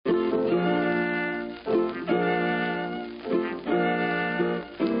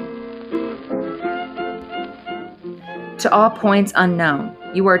To all points unknown,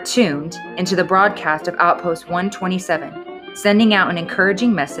 you are tuned into the broadcast of Outpost 127, sending out an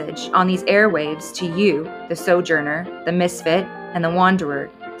encouraging message on these airwaves to you, the sojourner, the misfit, and the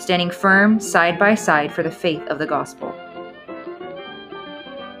wanderer, standing firm side by side for the faith of the gospel.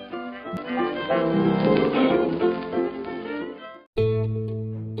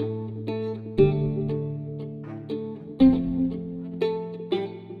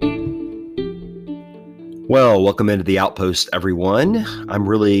 Well, welcome into the Outpost, everyone. I'm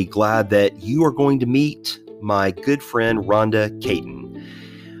really glad that you are going to meet my good friend, Rhonda Caton.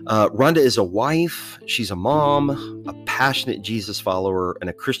 Rhonda is a wife, she's a mom, a passionate Jesus follower, and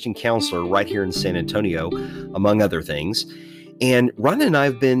a Christian counselor right here in San Antonio, among other things. And Rhonda and I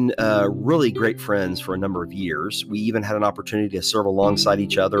have been really great friends for a number of years. We even had an opportunity to serve alongside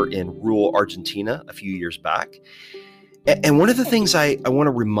each other in rural Argentina a few years back. And one of the things I want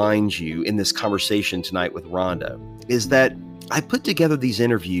to remind you in this conversation tonight with Rhonda is that I put together these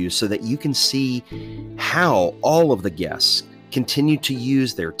interviews so that you can see how all of the guests continue to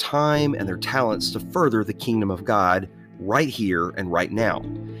use their time and their talents to further the kingdom of God right here and right now,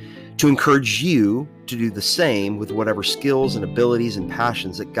 to encourage you to do the same with whatever skills and abilities and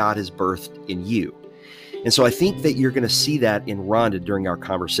passions that God has birthed in you. And so I think that you're going to see that in Rhonda during our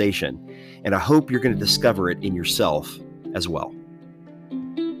conversation, and I hope you're going to discover it in yourself as well.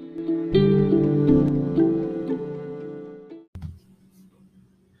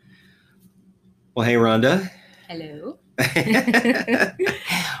 Well, hey, Rhonda. Hello.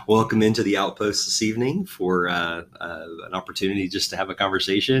 Welcome into the Outpost this evening for an opportunity just to have a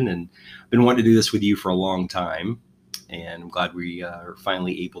conversation. And I've been wanting to do this with you for a long time. And I'm glad we are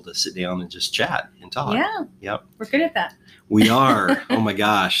finally able to sit down and just chat and talk. Yeah. Yep. We're good at that. We are. Oh my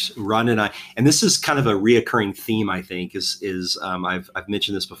gosh. Rhonda and I, and this is kind of a reoccurring theme, I think, is I've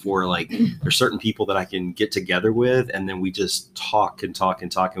mentioned this before, like there's certain people that I can get together with and then we just talk and talk and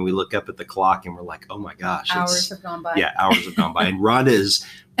talk and we look up at the clock and we're like, oh my gosh. Hours have gone by. Yeah, hours have gone by. And Rhonda is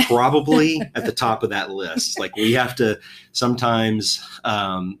probably at the top of that list. Like we have to sometimes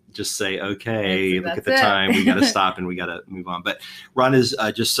just say, okay, look at the time. We got to stop and we got to move on. But Rhonda is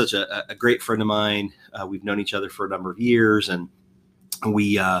just such a great friend of mine. We've known each other for a number of years and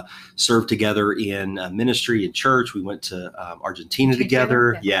we served together in ministry and church. We went to Argentina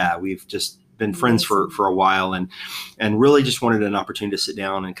together. Yeah, we've just been friends for a while and really just wanted an opportunity to sit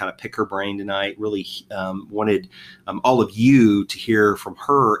down and kind of pick her brain tonight. Really wanted all of you to hear from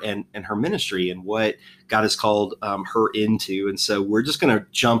her and her ministry and what God has called her into. And so we're just going to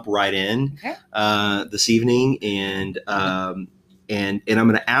jump right in this evening and I'm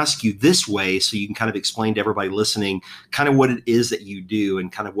going to ask you this way so you can kind of explain to everybody listening kind of what it is that you do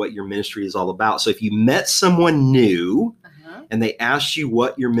and kind of what your ministry is all about. So if you met someone new and they asked you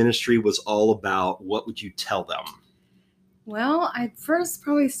what your ministry was all about, what would you tell them? Well, I'd first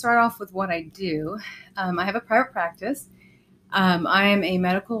probably start off with what I do. I have a private practice. I am a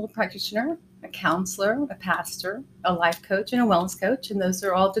medical practitioner, a counselor, a pastor, a life coach, and a wellness coach, and those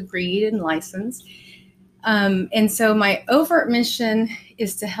are all degreed and licensed. And so my overt mission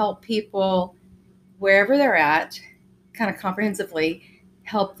is to help people wherever they're at, kind of comprehensively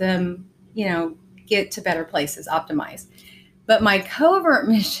help them, get to better places, optimize. But my covert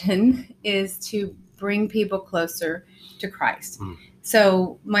mission is to bring people closer to Christ.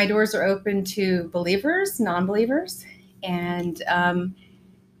 So my doors are open to believers, non-believers, and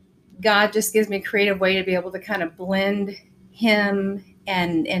God just gives me a creative way to be able to kind of blend him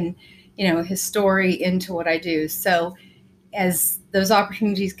and his story into what I do. So as those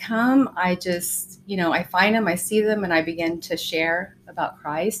opportunities come, I just, I find them, I see them, and I begin to share about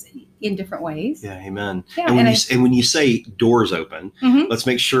Christ in different ways. Yeah, amen. Yeah, and when you say doors open, let's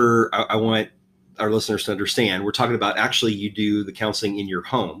make sure I want our listeners to understand, we're talking about actually you do the counseling in your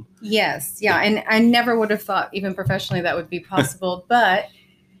home. Yes. Yeah. And I never would have thought even professionally that would be possible, but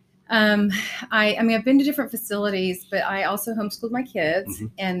I've been to different facilities, but I also homeschooled my kids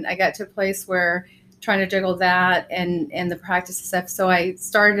and I got to a place where trying to juggle that and the practice and stuff. So I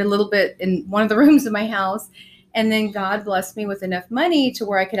started a little bit in one of the rooms of my house, and then God blessed me with enough money to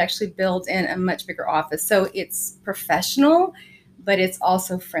where I could actually build in a much bigger office. So it's professional, but it's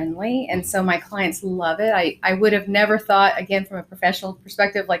also friendly. And so my clients love it. I would have never thought, again, from a professional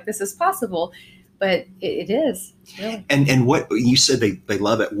perspective, like this is possible, but it is. Really. And what you said, they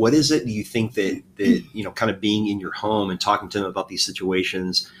love it. What is it, do you think that kind of being in your home and talking to them about these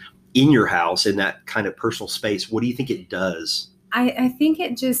situations in your house, in that kind of personal space, what do you think it does? I think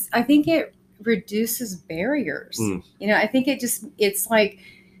it reduces barriers. I think it's like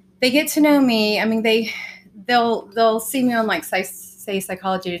they get to know me. I mean, they'll see me on like say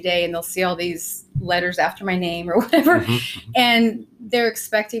Psychology Today and they'll see all these letters after my name or whatever. And they're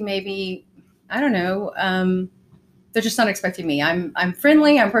expecting maybe, I don't know, they're just not expecting me. I'm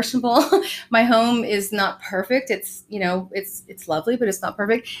friendly, I'm personable. My home is not perfect. It's, it's lovely, but it's not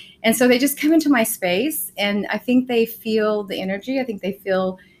perfect. And so they just come into my space, and I think they feel the energy. I think they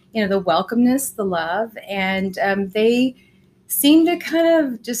feel, the welcomeness, the love, and they seem to kind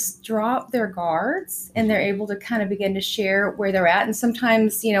of just drop their guards, and they're able to kind of begin to share where they're at. And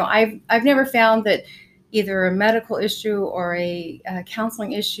sometimes, I've never found that either a medical issue or a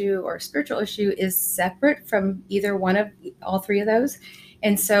counseling issue or a spiritual issue is separate from either one of all three of those.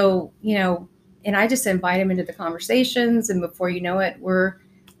 And so, and I just invite them into the conversations, and before you know it, we're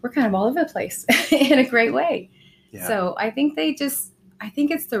kind of all over the place in a great way. Yeah. So I think I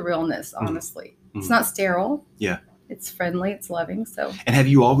think it's the realness, honestly. It's not sterile. Yeah. It's friendly, it's loving. So. And have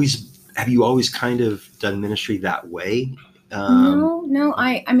you always kind of done ministry that way? No.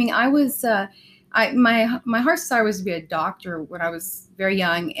 I mean, I was, my heart's desire was to be a doctor when I was very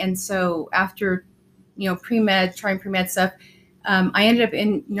young. And so after, trying pre-med stuff, I ended up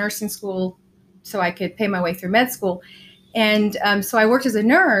in nursing school so I could pay my way through med school. And so I worked as a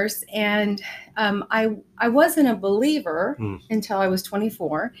nurse, and I wasn't a believer until I was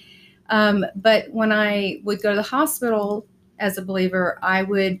 24. But when I would go to the hospital as a believer, I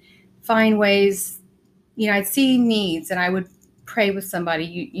would find ways, I'd see needs, and I would pray with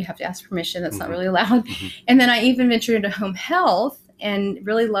somebody. You have to ask permission. That's not really allowed. And then I even ventured into home health and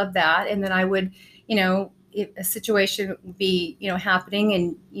really loved that. And then I would, if a situation would be, happening,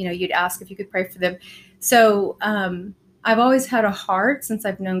 and, you'd ask if you could pray for them. So I've always had a heart since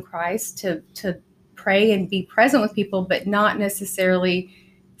I've known Christ to pray and be present with people, but not necessarily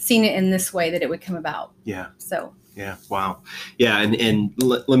seen it in this way that it would come about. Yeah. So. Yeah. Wow. Yeah. And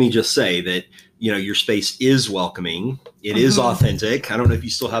let me just say that, your space is welcoming. It is authentic. I don't know if you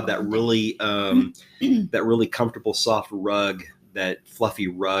still have that really, that really comfortable, soft rug, that fluffy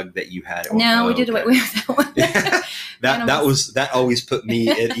rug that you had. No, we did away with that one. that always put me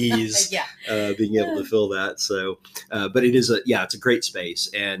at ease. Being able to fill that. So, but it is it's a great space,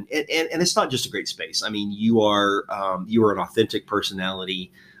 and it's not just a great space. I mean, you are an authentic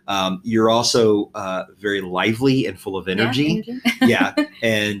personality. You're also very lively and full of energy. Yeah.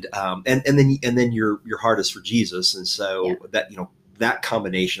 And then your heart is for Jesus. And so that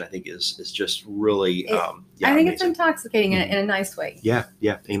combination, I think, is just really, I think amazing. It's intoxicating in a nice way. Yeah.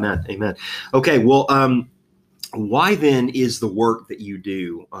 Yeah. Amen. Amen. Okay. Well, why then is the work that you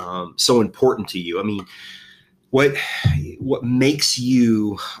do so important to you? I mean, what makes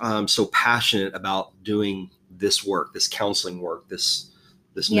you so passionate about doing this work, this counseling work, this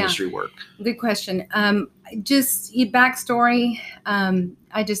ministry work? Good question. Just backstory.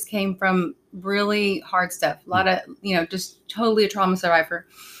 I just came from really hard stuff. A lot of, just totally a trauma survivor.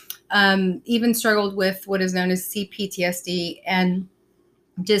 Even struggled with what is known as CPTSD, and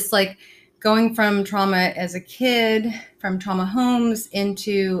just like going from trauma as a kid, from trauma homes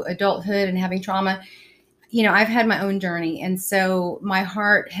into adulthood and having trauma. I've had my own journey. And so my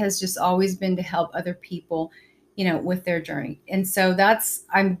heart has just always been to help other people, with their journey. And so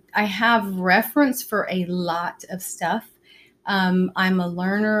I have reference for a lot of stuff. I'm a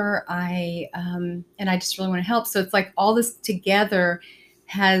learner. And I just really want to help. So it's like all this together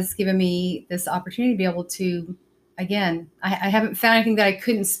has given me this opportunity to be able to, again, I haven't found anything that I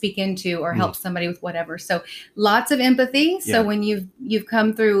couldn't speak into or help somebody with whatever. So lots of empathy. Yeah. So when you've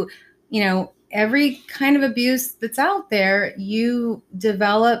come through, every kind of abuse that's out there, you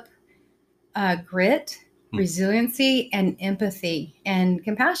develop grit, resiliency, and empathy and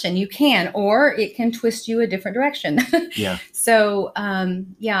compassion. You can, or it can twist you a different direction. Yeah. So,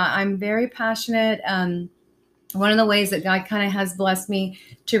 I'm very passionate. One of the ways that God kind of has blessed me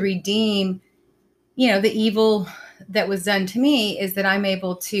to redeem, the evil that was done to me is that I'm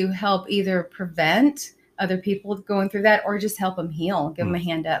able to help either prevent other people going through that or just help them heal, give them a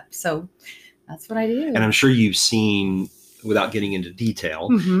hand up. So that's what I do. And I'm sure you've seen, without getting into detail,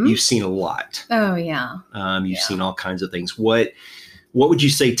 you've seen a lot. Oh yeah. You've seen all kinds of things. What would you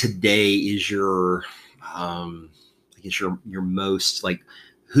say today is your, I guess your most, like,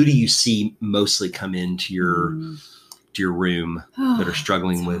 who do you see mostly come into your room that are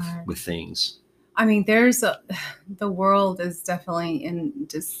struggling with things? I mean, the world is definitely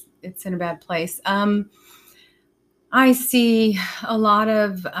it's in a bad place. I see a lot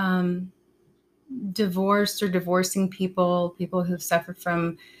of, divorced or divorcing people who've suffered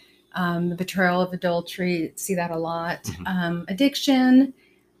from the betrayal of adultery, see that a lot. Addiction,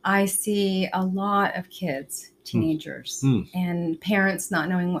 I see a lot of kids, teenagers, and parents not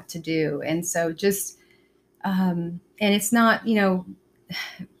knowing what to do. And so just, and and it's not, a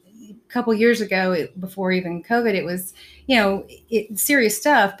couple years ago, before even COVID, it was, serious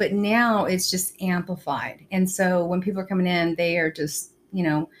stuff, but now it's just amplified. And so when people are coming in, they are just,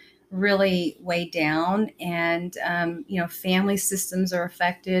 really weighed down, and, family systems are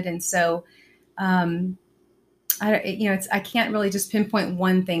affected. And so, I can't really just pinpoint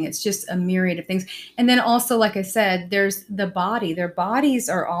one thing. It's just a myriad of things. And then also, like I said, there's the body. Their bodies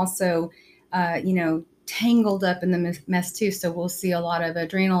are also, tangled up in the mess too. So we'll see a lot of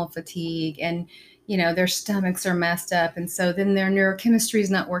adrenal fatigue, and, their stomachs are messed up. And so then their neurochemistry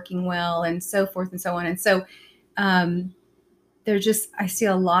is not working well, and so forth and so on. And so, I see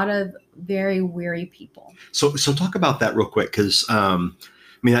a lot of very weary people. So talk about that real quick. Cause,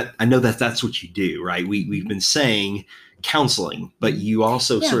 I know that that's what you do, right? We've been saying counseling, but you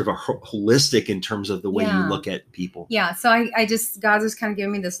also sort of are holistic in terms of the way you look at people. Yeah. So God's just kind of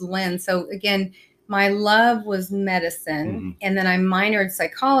giving me this lens. So again, my love was medicine, and then I minored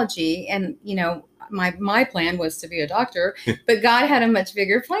psychology, and, my plan was to be a doctor, but God had a much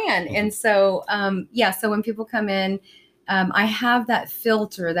bigger plan. And so, so when people come in, I have that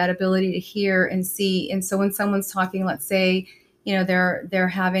filter, that ability to hear and see. And so when someone's talking, let's say,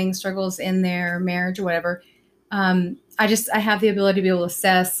 they're having struggles in their marriage or whatever, I have the ability to be able to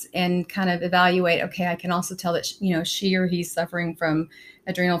assess and kind of evaluate. Okay, I can also tell that she or he's suffering from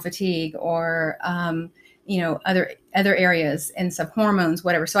adrenal fatigue, or other areas, and some hormones,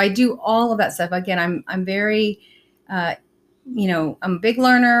 whatever. So I do all of that stuff. Again, I'm very I'm a big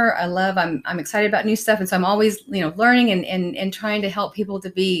learner. I'm excited about new stuff. And so I'm always, learning and trying to help people to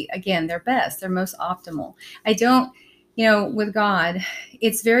be, again, their best, their most optimal. I don't, with God,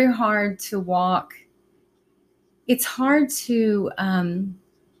 it's very hard to walk. It's hard to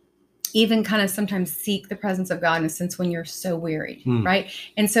even kind of sometimes seek the presence of God in a sense when you're so weary, right?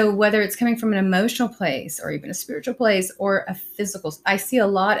 And so whether it's coming from an emotional place or even a spiritual place or a physical, I see a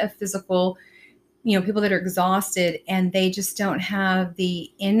lot of physical, people that are exhausted, and they just don't have the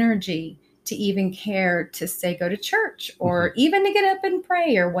energy to even care to say, go to church, or even to get up and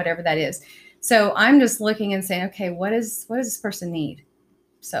pray, or whatever that is. So I'm just looking and saying, okay, what does this person need?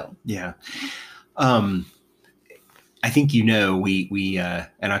 So, yeah. I think, we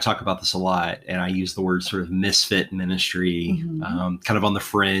and I talk about this a lot, and I use the word sort of misfit ministry, kind of on the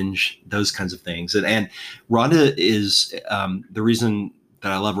fringe, those kinds of things. And Rhonda is the reason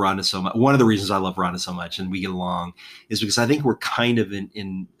that I love Rhonda so much. One of the reasons I love Rhonda so much, and we get along, is because I think we're kind of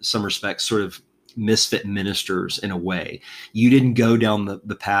in some respects sort of misfit ministers in a way. You didn't go down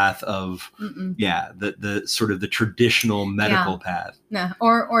the path of, the sort of the traditional medical path. No,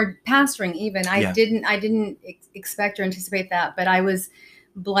 or pastoring even. I didn't expect or anticipate that, but I was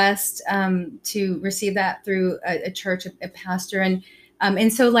blessed to receive that through a church, a pastor.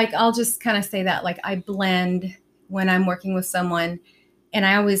 And so, like, I'll just kind of say that, like, I blend when I'm working with someone, and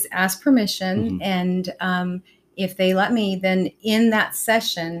I always ask permission, and if they let me, then in that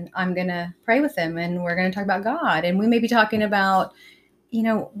session, I'm going to pray with them, and we're going to talk about God. And we may be talking about,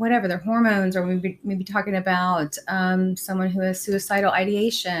 whatever, their hormones, or we may be talking about someone who has suicidal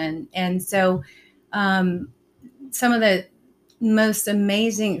ideation. And so some of the most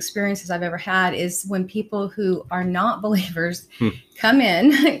amazing experiences I've ever had is when people who are not believers come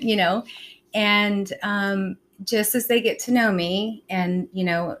in, and just as they get to know me, and,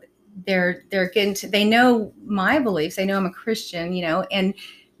 they're getting to, they know my beliefs. They know I'm a Christian, and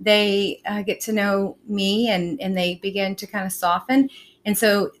they get to know me, and they begin to kind of soften. And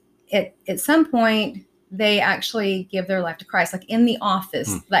so at some point, they actually give their life to Christ, like in the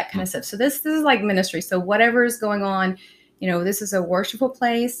office, that kind of stuff. So this is like ministry. So whatever is going on, this is a worshipful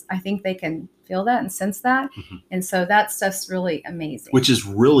place. I think they can feel that and sense that. And so that stuff's really amazing. Which is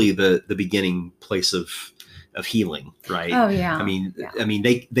really the beginning place of healing, right? Oh yeah. I mean,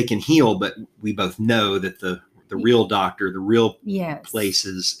 they can heal, but we both know that the real doctor, the real place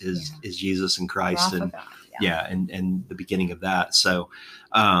is Jesus and Christ, and and the beginning of that. So,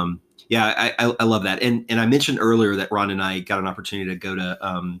 I love that. And I mentioned earlier that Ron and I got an opportunity to go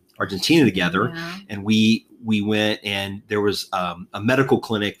to Argentina together, and we went, and there was a medical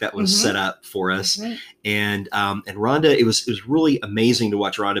clinic that was set up for us. And Rhonda, it was really amazing to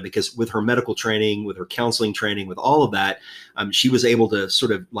watch Rhonda, because with her medical training, with her counseling training, with all of that, she was able to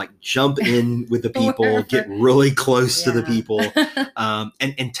sort of like jump in with the people, get really close to the people,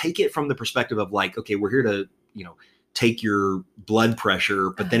 and take it from the perspective of like, okay, we're here to, take your blood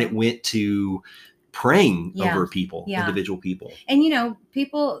pressure, but then it went to praying over people, individual people. And,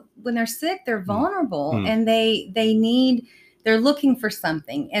 people, when they're sick, they're vulnerable, and they need they're looking for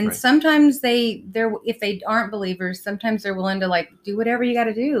something. And Right. sometimes they're if they aren't believers, sometimes they're willing to like do whatever you got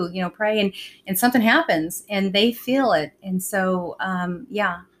to do, pray, and something happens and they feel it. And so,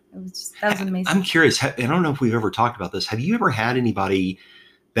 yeah, that was amazing. I'm curious. I don't know if we've ever talked about this. Have you ever had anybody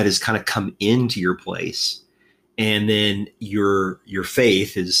that has kind of come into your place, and then your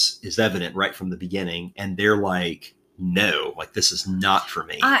faith is evident right from the beginning, and they're like, no, like this is not for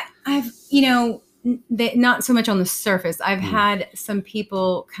me? I've not so much on the surface. I've had some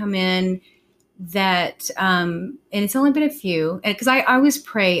people come in that, and it's only been a few, because I always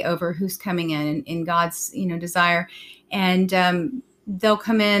pray over who's coming in God's, desire. And they'll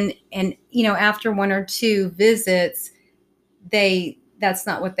come in and, after one or two visits, that's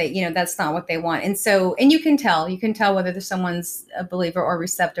not what they want. And so, and you can tell whether someone's a believer or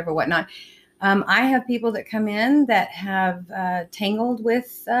receptive or whatnot. I have people that come in that have tangled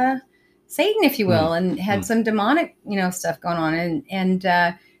with Satan, if you will, and had some demonic, stuff going on, and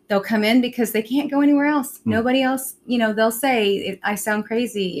they'll come in because they can't go anywhere else. Nobody else, they'll say, I sound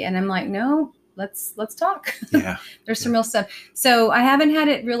crazy. And I'm like, no, let's talk. Yeah. There's some real stuff. So I haven't had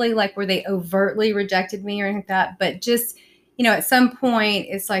it really like where they overtly rejected me or anything like that, but just, at some point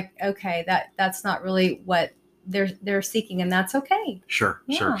it's like, okay, that's not really what they're seeking, and that's okay. Sure.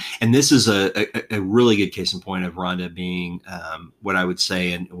 Yeah. Sure. And this is a really good case in point of Rhonda being what I would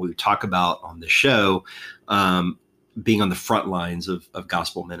say, and we talk about on the show, being on the front lines of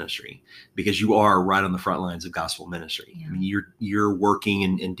gospel ministry, because you are right on the front lines of gospel ministry. Yeah. I mean, you're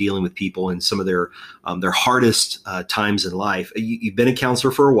working and dealing with people in some of their hardest times in life. You've been a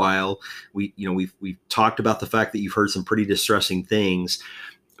counselor for a while. We've talked about the fact that you've heard some pretty distressing things,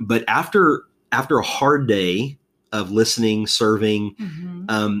 but after a hard day of listening, serving,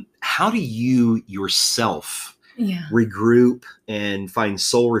 how do you yourself regroup and find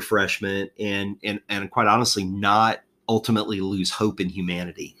soul refreshment and quite honestly, not ultimately lose hope in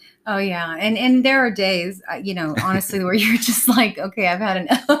humanity? Oh yeah. And there are days, honestly, where you're just like, okay, I've had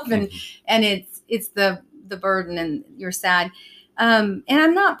enough, and it's the burden, and you're sad. And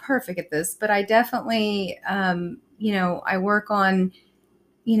I'm not perfect at this, but I definitely, I work on,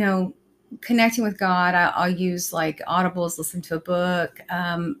 connecting with God. I'll use like audibles, listen to a book,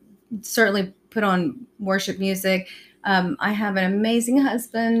 certainly put on worship music. I have an amazing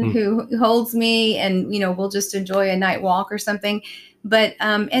husband who holds me, and, we'll just enjoy a night walk or something. But,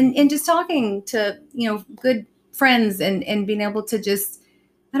 and just talking to, good friends and being able to just,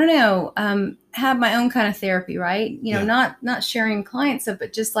 I don't know, have my own kind of therapy, right? Not sharing clients stuff,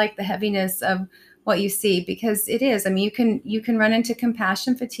 but just like the heaviness of what you see, because it is, I mean, you can run into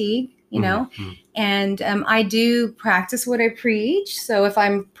compassion fatigue, and I do practice what I preach. So if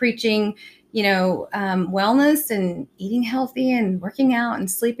I'm preaching, wellness and eating healthy and working out and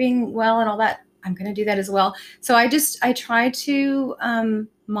sleeping well and all that, I'm going to do that as well. So I try to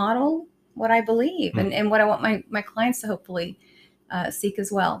model what I believe and what I want my clients to hopefully seek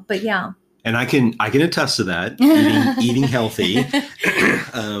as well. But yeah. And I can attest to that, eating healthy.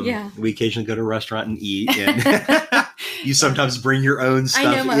 We occasionally go to a restaurant and eat, and you sometimes bring your own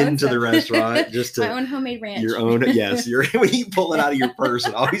stuff into the restaurant, just to my own homemade ranch. Your own, yes. When you pull it out of your purse,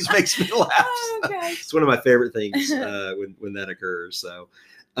 it always makes me laugh. Oh, okay. It's one of my favorite things when that occurs. So,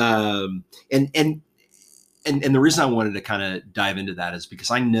 and the reason I wanted to kind of dive into that is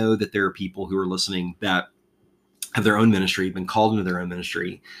because I know that there are people who are listening that have their own ministry, been called into their own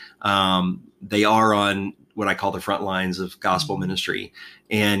ministry. They are on what I call the front lines of gospel ministry,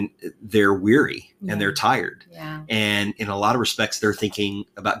 and they're weary and they're tired. Yeah. And in a lot of respects, they're thinking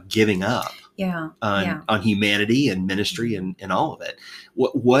about giving up on humanity and ministry and all of it.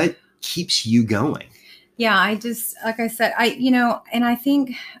 What keeps you going? Yeah, I just, like I said, and I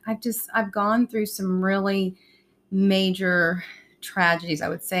think I've gone through some really major tragedies, I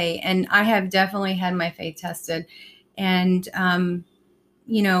would say. And I have definitely had my faith tested, and,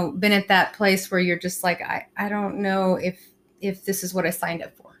 been at that place where you're just like, I don't know if this is what I signed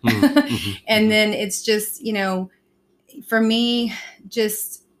up for. And then it's just, for me,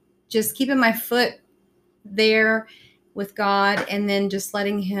 just keeping my foot there with God, and then just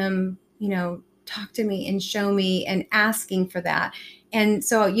letting him, talk to me and show me and asking for that. And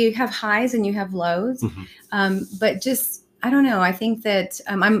so you have highs and you have lows, but just, I don't know. I think that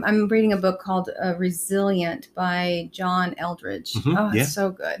I'm reading a book called Resilient by John Eldredge. It's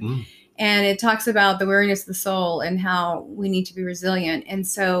so good. And it talks about the weariness of the soul and how we need to be resilient. And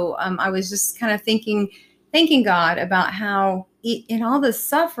so I was just kind of thanking God about how in all the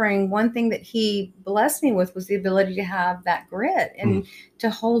suffering, one thing that he blessed me with was the ability to have that grit and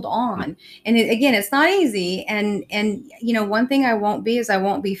to hold on. And again, it's not easy. And, one thing I won't be is I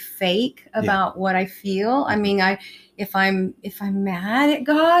won't be fake about what I feel. I mean, if I'm mad at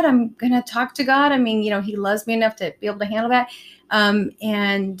God, I'm going to talk to God. I mean, he loves me enough to be able to handle that.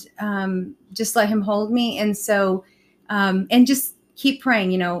 And just let him hold me. And so, and just keep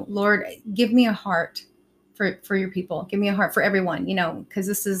praying, Lord, give me a heart for your people. Give me a heart for everyone, because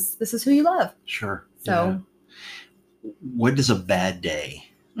this is who you love. Sure. So what does a bad day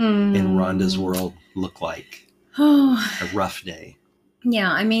in Rhonda's world look like? A rough day.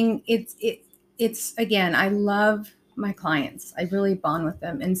 Yeah. I mean, it's again, I love my clients. I really bond with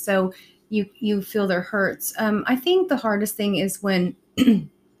them. And so you feel their hurts. I think the hardest thing is when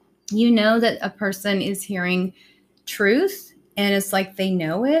that a person is hearing truth and it's like they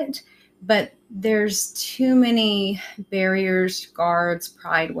know it, but there's too many barriers, guards,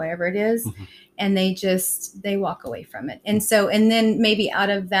 pride, whatever it is. And they walk away from it. And so, and then maybe out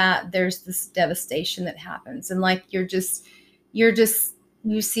of that, there's this devastation that happens. And like, you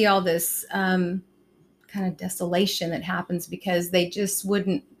see all this kind of desolation that happens because they just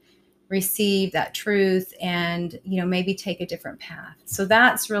wouldn't receive that truth and, maybe take a different path. So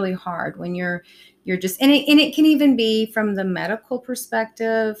that's really hard when you're just, and it can even be from the medical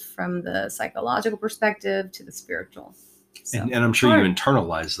perspective, from the psychological perspective to the spiritual. So, and I'm sure you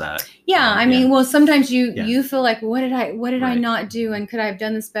internalize that. Yeah. I mean, well, sometimes you feel like, what did I not do? And could I have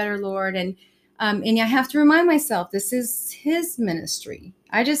done this better, Lord? And I have to remind myself, this is his ministry.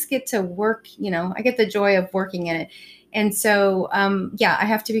 I just get to work, I get the joy of working in it. And so, I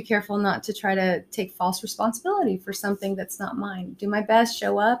have to be careful not to try to take false responsibility for something that's not mine. Do my best,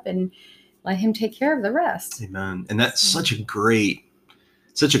 show up, and let him take care of the rest. Amen. And that's such a great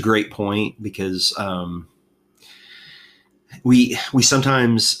point, because we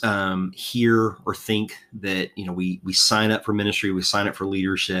sometimes hear or think that, we sign up for ministry, we sign up for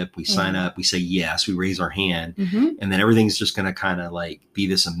leadership, we sign up, we say yes, we raise our hand, and then everything's just going to kind of like be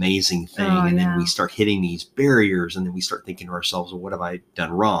this amazing thing. Then we start hitting these barriers, and then we start thinking to ourselves, well, what have I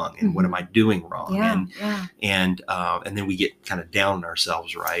done wrong? And what am I doing wrong? And then we get kind of down on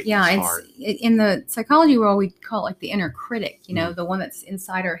ourselves, right? Yeah. It's hard. In the psychology world, we call it like the inner critic, the one that's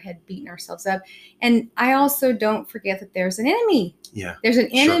inside our head beating ourselves up. And I also don't forget that there's an enemy. Yeah. There's an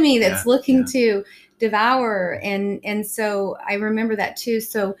enemy that's looking to devour. And so I remember that too.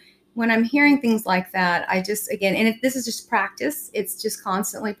 So when I'm hearing things like that, I just, again, and this is just practice. It's just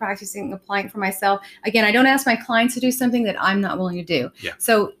constantly practicing, applying for myself. Again, I don't ask my clients to do something that I'm not willing to do. Yeah.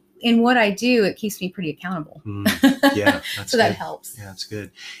 So in what I do, it keeps me pretty accountable. Yeah. So that helps. Yeah, that's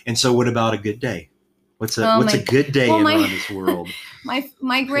good. And so what about a good day? What's a good day in Rhonda's world?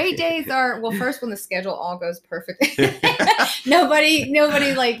 My great days are, well, first when the schedule all goes perfectly. nobody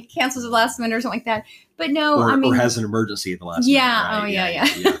like cancels at the last minute or something like that. But no, or has an emergency at the last minute. Right?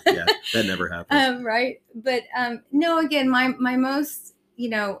 Yeah. That never happens. Right. But no, again, my most,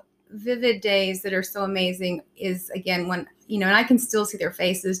 vivid days that are so amazing is, again, when, and I can still see their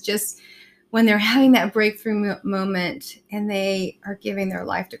faces just when they're having that breakthrough moment and they are giving their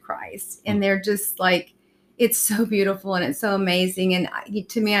life to Christ, and they're just like, it's so beautiful and it's so amazing. And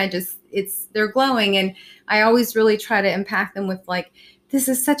to me, they're glowing, and I always really try to impact them with like, this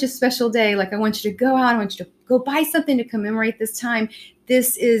is such a special day. Like, I want you to go out. I want you to go buy something to commemorate this time.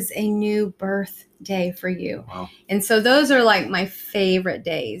 This is a new birth day for you. Wow. And so those are like my favorite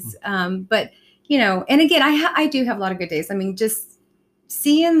days. But, and again, I do have a lot of good days. I mean, just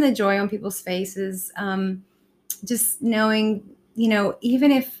seeing the joy on people's faces, just knowing,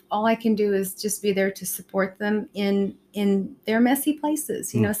 even if all I can do is just be there to support them in their messy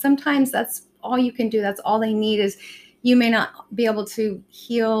places, sometimes that's all you can do. That's all they need is, you may not be able to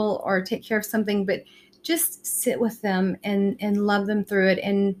heal or take care of something, but just sit with them and love them through it.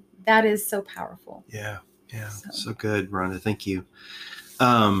 And that is so powerful. Yeah. So good, Rhonda. Thank you.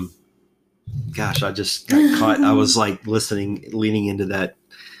 Gosh, I just got caught. I was like leaning into that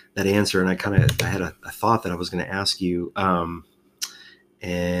answer, and I had a thought that I was going to ask you,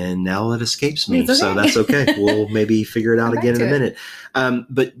 and now it escapes me. Okay. So that's okay. We'll maybe figure it out again in a minute.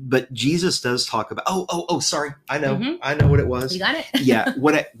 But Jesus does talk about. Oh, sorry. I know. I know what it was. You got it. Yeah.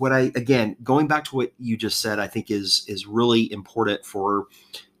 What I again, going back to what you just said, I think is really important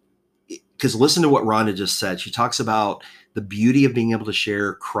because listen to what Rhonda just said. She talks about the beauty of being able to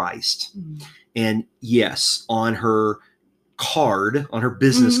share Christ. And yes, on her card, on her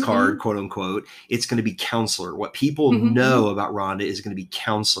business Mhm, card, quote unquote, it's going to be counselor. What people mhm, know about Rhonda is going to be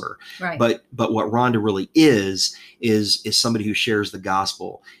counselor. right. But what Rhonda really is somebody who shares the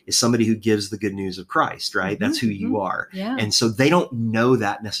gospel, is somebody who gives the good news of Christ, right? That's who you are. Yeah. And so they don't know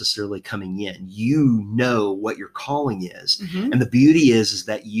that necessarily coming in. You know what your calling is. Mhm. And the beauty is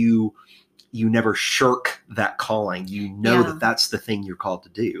that you never shirk that calling. You know Yeah. that that's the thing you're called to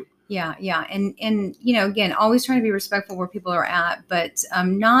do. Yeah, yeah, and again, always trying to be respectful where people are at, but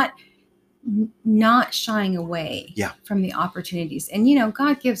not shying away from the opportunities. And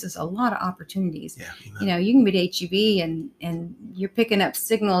God gives us a lot of opportunities. Yeah, you can be at HEB and you're picking up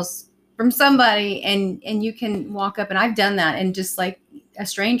signals from somebody, and you can walk up, and I've done that, and just like a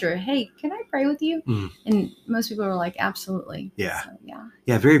stranger, hey, can I pray with you? And most people are like, absolutely. Yeah. So, yeah.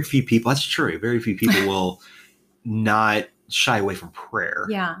 Yeah. Very few people. That's true. Very few people will not shy away from prayer.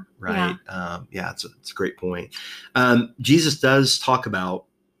 Yeah. Right. Yeah. It's a great point. Jesus does talk about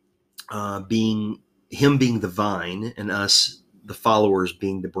being the vine and us, the followers,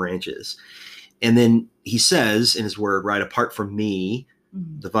 being the branches. And then he says in his word, right, apart from me,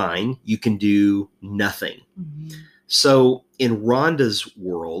 the vine, you can do nothing. So in Rhonda's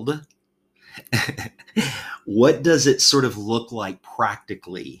world, what does it sort of look like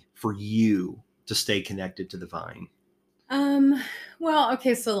practically for you to stay connected to the vine? Well,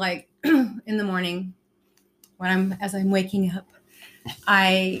 okay, so like in the morning as I'm waking up,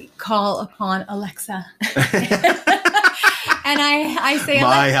 I call upon Alexa. And I say,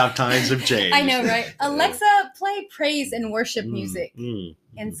 how times have changed. I know, right? Alexa, play praise and worship music.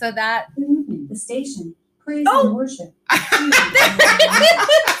 And so that the station, praise and worship.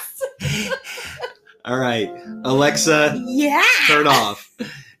 All right, Alexa, yeah, turn off.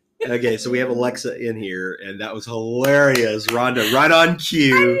 Okay, so we have Alexa in here, and that was hilarious. Rhonda, right on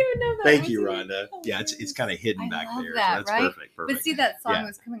cue. I didn't even know that. Thank you, Rhonda. Yeah, it's kind of hidden back there. That, so that's right? perfect. But see, that song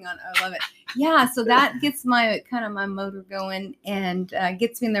was coming on. I love it. Yeah, so that gets my motor going and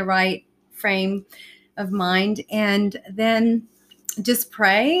gets me in the right frame of mind. And then just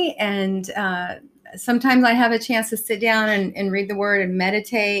pray. And sometimes I have a chance to sit down and read the word and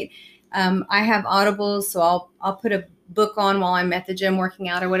meditate. I have audibles, so I'll put a book on while I'm at the gym working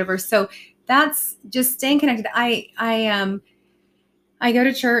out or whatever. So that's just staying connected. I go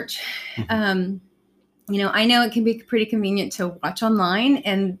to church. I know it can be pretty convenient to watch online,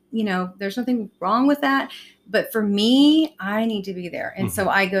 and there's nothing wrong with that. But for me, I need to be there. And so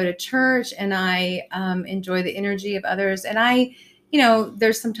I go to church, and I enjoy the energy of others. And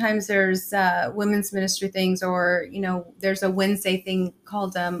there's women's ministry things, or, there's a Wednesday thing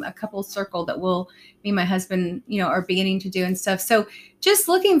called a couple circle that me and my husband, are beginning to do and stuff. So just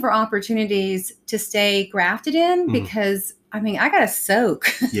looking for opportunities to stay grafted in, because I got to soak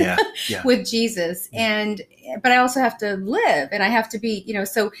with Jesus. But I also have to live, and I have to be,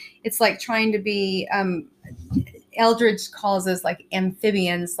 so it's like trying to be, Eldridge calls us like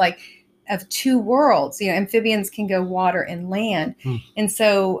amphibians, like of two worlds. Amphibians can go water and land. And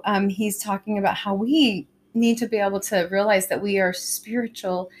so he's talking about how we need to be able to realize that we are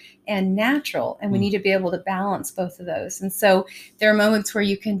spiritual and natural, and we need to be able to balance both of those. And so there are moments where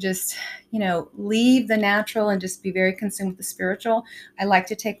you can just, leave the natural and just be very consumed with the spiritual. I like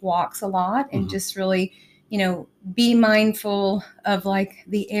to take walks a lot and just really, be mindful of like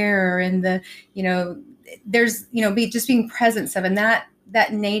the air and the, there's, being present of, and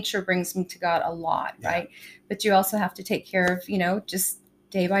that nature brings me to God a lot. Right. But you also have to take care of, just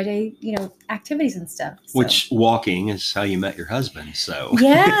day by day, activities and stuff. So. Which walking is how you met your husband. So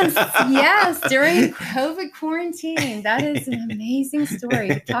yes, during COVID quarantine. That is an amazing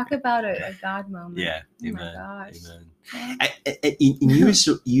story. Talk about a God moment. Yeah. Oh Amen. My gosh. Amen. You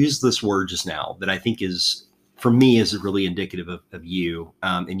use this word just now that I think is, for me, is really indicative of you.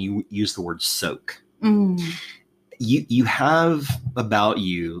 And you use the word soak. You have about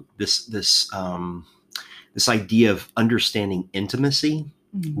you this idea of understanding intimacy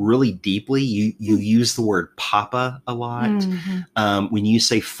really deeply. You use the word Papa a lot. When you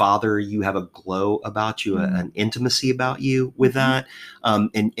say Father, you have a glow about you, an intimacy about you with that.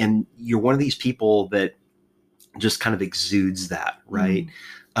 And you're one of these people that just kind of exudes that, right?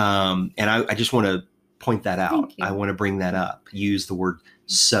 And I just want to point that out. I want to bring that up. Use the word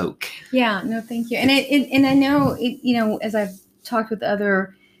soak. Yeah, no, thank you. And and I know as I've talked with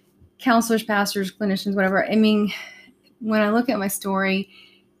other counselors, pastors, clinicians, whatever, when I look at my story,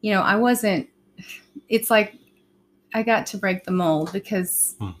 it's like I got to break the mold,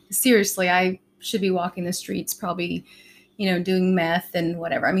 because seriously, I should be walking the streets, probably, doing meth and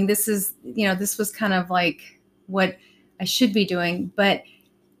whatever. This was kind of like what I should be doing, but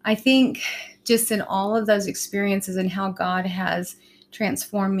I think just in all of those experiences and how God has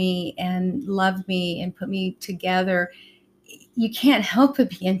transformed me and loved me and put me together, you can't help but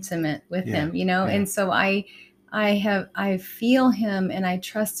be intimate with Yeah, him, you know? yeah. And so I feel him and I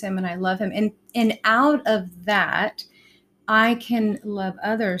trust him and I love him. And out of that, I can love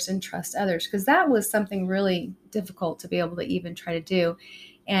others and trust others, because that was something really difficult to be able to even try to do.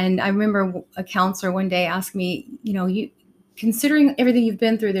 And I remember a counselor one day asked me, you considering everything you've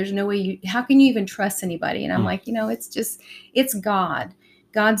been through, there's no way how can you even trust anybody? And I'm like, it's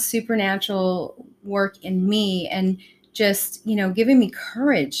God's supernatural work in me, and just, giving me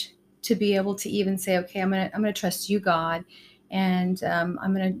courage to be able to even say, okay, I'm gonna trust you, God, and I'm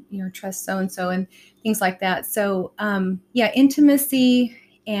gonna trust so and so and things like that. So intimacy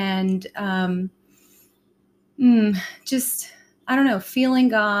and just, I don't know, feeling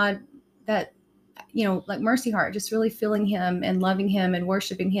God, that like Mercy Heart, just really feeling him and loving him and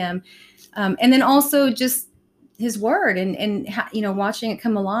worshiping him, and then also just his word and watching it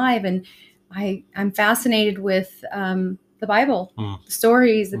come alive. And I'm fascinated with the Bible, the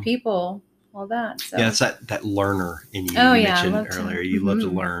stories, the people, all that. So. Yeah, it's that learner in you. Oh, You yeah, mentioned earlier, you love to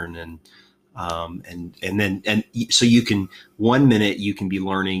learn, and so you can, 1 minute you can be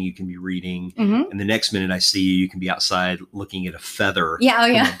learning, you can be reading, and the next minute I see you can be outside looking at a feather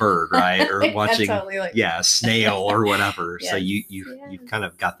from a bird, right? Or watching totally a snail or whatever. Yes, so you've kind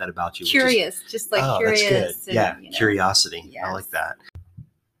of got that about you. Curious, just like curious. That's good. And, curiosity. Yes. I like that.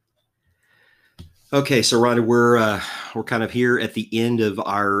 Okay, so Rhonda, we're kind of here at the end of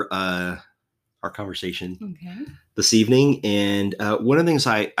our conversation this evening. And one of the things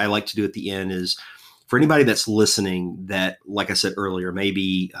I like to do at the end is, for anybody that's listening that, like I said earlier,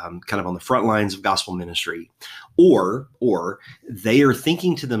 maybe kind of on the front lines of gospel ministry, or they are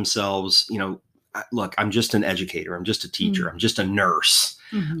thinking to themselves, look, I'm just an educator. I'm just a teacher. I'm just a nurse.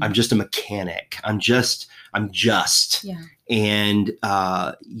 I'm just a mechanic. I'm just, and,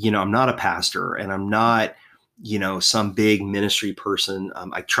 I'm not a pastor, and I'm not, some big ministry person.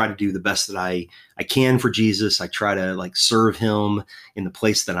 I try to do the best that I can for Jesus. I try to serve him in the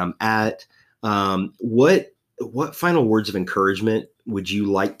place that I'm at. What final words of encouragement would you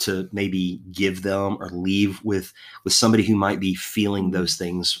like to maybe give them or leave with somebody who might be feeling those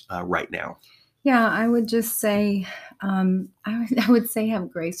things right now? Yeah, I would just say, I would say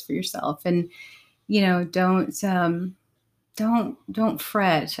have grace for yourself, and, don't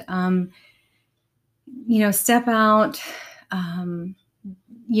fret. Step out.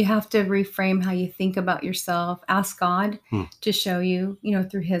 You have to reframe how you think about yourself. Ask God to show you,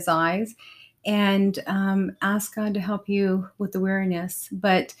 through his eyes, and ask God to help you with the weariness.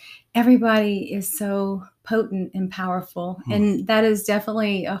 But everybody is so potent and powerful. And that is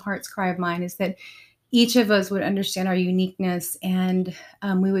definitely a heart's cry of mine, is that each of us would understand our uniqueness, and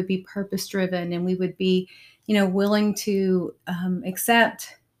we would be purpose driven, and we would be, willing to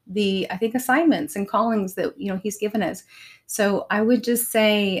accept the, I think, assignments and callings that, he's given us. So I would just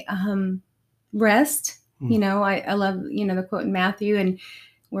say, rest. I love, the quote in Matthew, and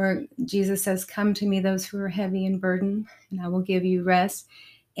where Jesus says, "Come to me, those who are heavy and burdened, and I will give you rest."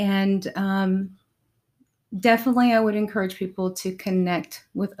 And definitely I would encourage people to connect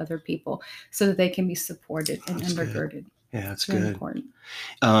with other people so that they can be supported and undergirded. Good. Yeah, that's very good. Important.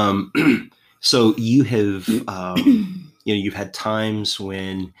 So you have, you've had times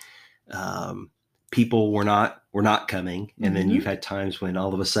when people were not coming, and then you've had times when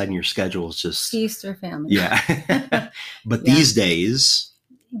all of a sudden your schedule is just feast or famine. Yeah. But these days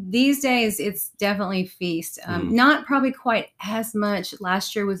it's definitely feast. Not probably quite as much.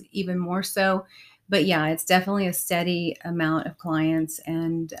 Last year was even more so, but yeah, it's definitely a steady amount of clients,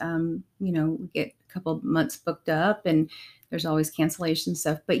 and we get a couple of months booked up, and there's always cancellation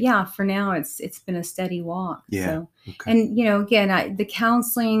stuff. But yeah, for now it's been a steady walk. Yeah. So, okay. and again, the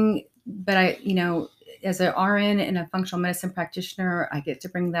counseling, but I as an RN and a functional medicine practitioner, I get to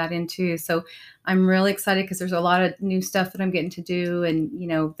bring that in too. So I'm really excited, because there's a lot of new stuff that I'm getting to do, and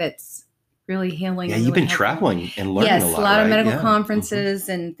that's really healing. Yeah, and you've really been helpful. Traveling and learning Yes, a lot. A lot right? of medical Yeah. conferences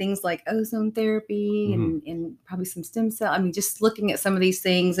and things like ozone therapy and probably some stem cell. I mean, just looking at some of these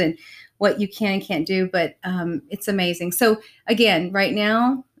things and what you can and can't do, but it's amazing. So again, right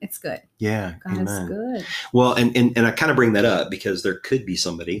now it's good. Yeah. God Amen. is good. Well, and I kind of bring that up because there could be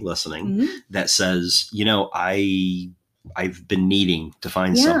somebody listening that says, I've been needing to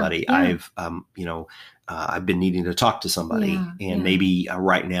find Yeah, somebody. yeah. I've been needing to talk to somebody, Yeah, and yeah. maybe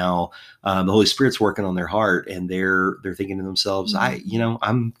right now the Holy Spirit's working on their heart, and they're thinking to themselves,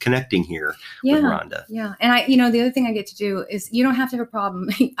 I'm connecting here with Yeah, Rhonda. yeah. And the other thing I get to do is you don't have to have a problem.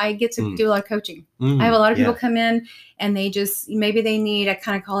 I get to do a lot of coaching. Mm, I have a lot of people yeah. come in and they just, maybe they need, I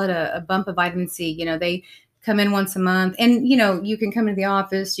kind of call it a bump of vitamin C. They come in once a month, and you can come into the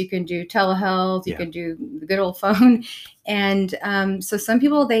office, you can do telehealth, you Yeah. can do the good old phone. And so some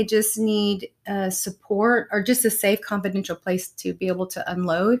people, they just need support or just a safe, confidential place to be able to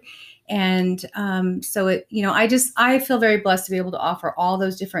unload. And so I feel very blessed to be able to offer all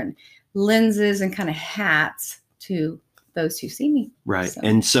those different lenses and kind of hats to those who see me. Right. So.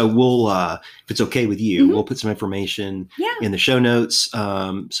 And so we'll, if it's okay with you, Mhm. we'll put some information Yeah. in the show notes.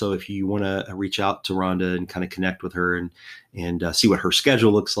 So if you want to reach out to Rhonda and kind of connect with her and see what her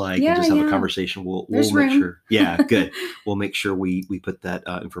schedule looks like and just have a conversation, we'll make room. sure. Yeah, good. We'll make sure we put that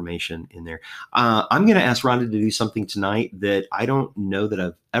information in there. I'm going to ask Rhonda to do something tonight that I don't know that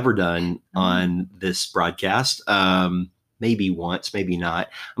I've ever done on this broadcast. Maybe once, maybe not.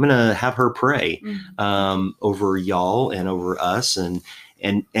 I'm going to have her pray over y'all and over us. And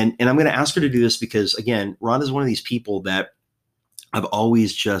I'm going to ask her to do this because, again, Rhonda's one of these people that I've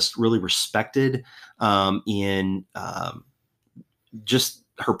always just really respected in just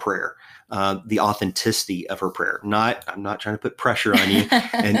her prayer. The authenticity of her prayer. I'm not trying to put pressure on you.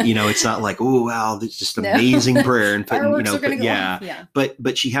 And, it's not like, oh, wow, this is just amazing prayer. And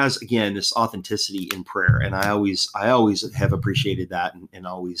but she has, again, this authenticity in prayer. And I always have appreciated that and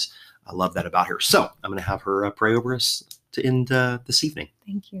always I love that about her. So I'm going to have her pray over us to end this evening.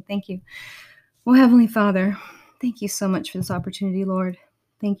 Thank you. Thank you. Well, Heavenly Father, thank you so much for this opportunity, Lord.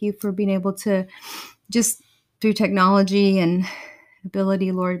 Thank you for being able to just through technology and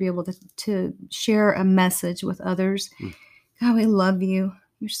ability, Lord, be able to share a message with others. God, we love you.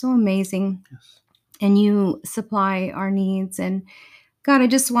 You're so amazing. Yes. And you supply our needs. And God, I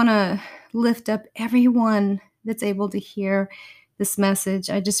just want to lift up everyone that's able to hear this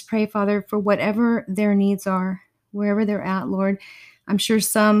message. I just pray, Father, for whatever their needs are, wherever they're at, Lord. I'm sure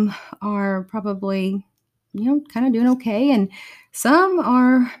some are probably, kind of doing okay. And some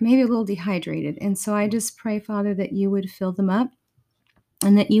are maybe a little dehydrated. And so I just pray, Father, that you would fill them up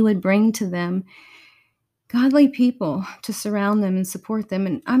and that you would bring to them godly people to surround them and support them.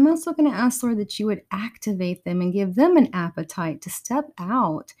 And I'm also going to ask, Lord, that you would activate them and give them an appetite to step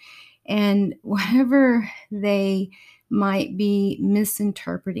out and whatever they might be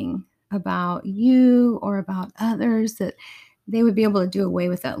misinterpreting about you or about others, that they would be able to do away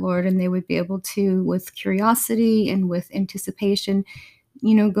with that, Lord, and they would be able to, with curiosity and with anticipation,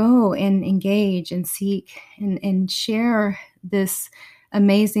 go and engage and seek and share this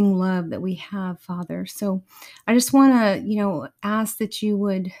amazing love that we have, Father. So I just want to, ask that you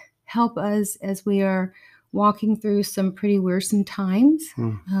would help us as we are walking through some pretty wearisome times.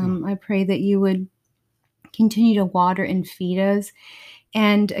 I pray that you would continue to water and feed us.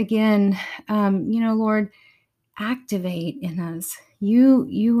 And again, Lord, activate in us.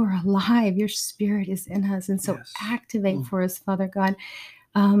 You are alive. Your spirit is in us. And so activate for us, Father God,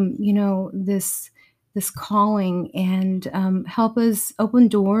 this calling and help us open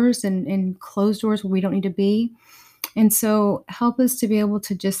doors and close doors where we don't need to be. And so help us to be able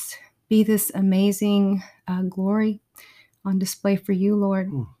to just be this amazing glory on display for you,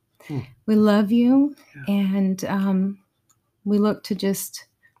 Lord. We love you, and we look to just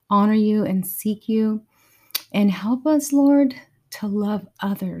honor you and seek you, and help us, Lord, to love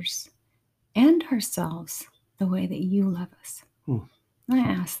others and ourselves the way that you love us. I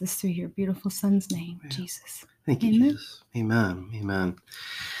ask this through your beautiful Son's name, Jesus. Thank you, Jesus. Amen. Amen.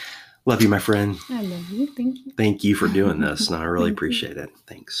 Love you, my friend. I love you. Thank you. Thank you for doing this. And I really appreciate it.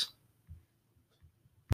 Thanks.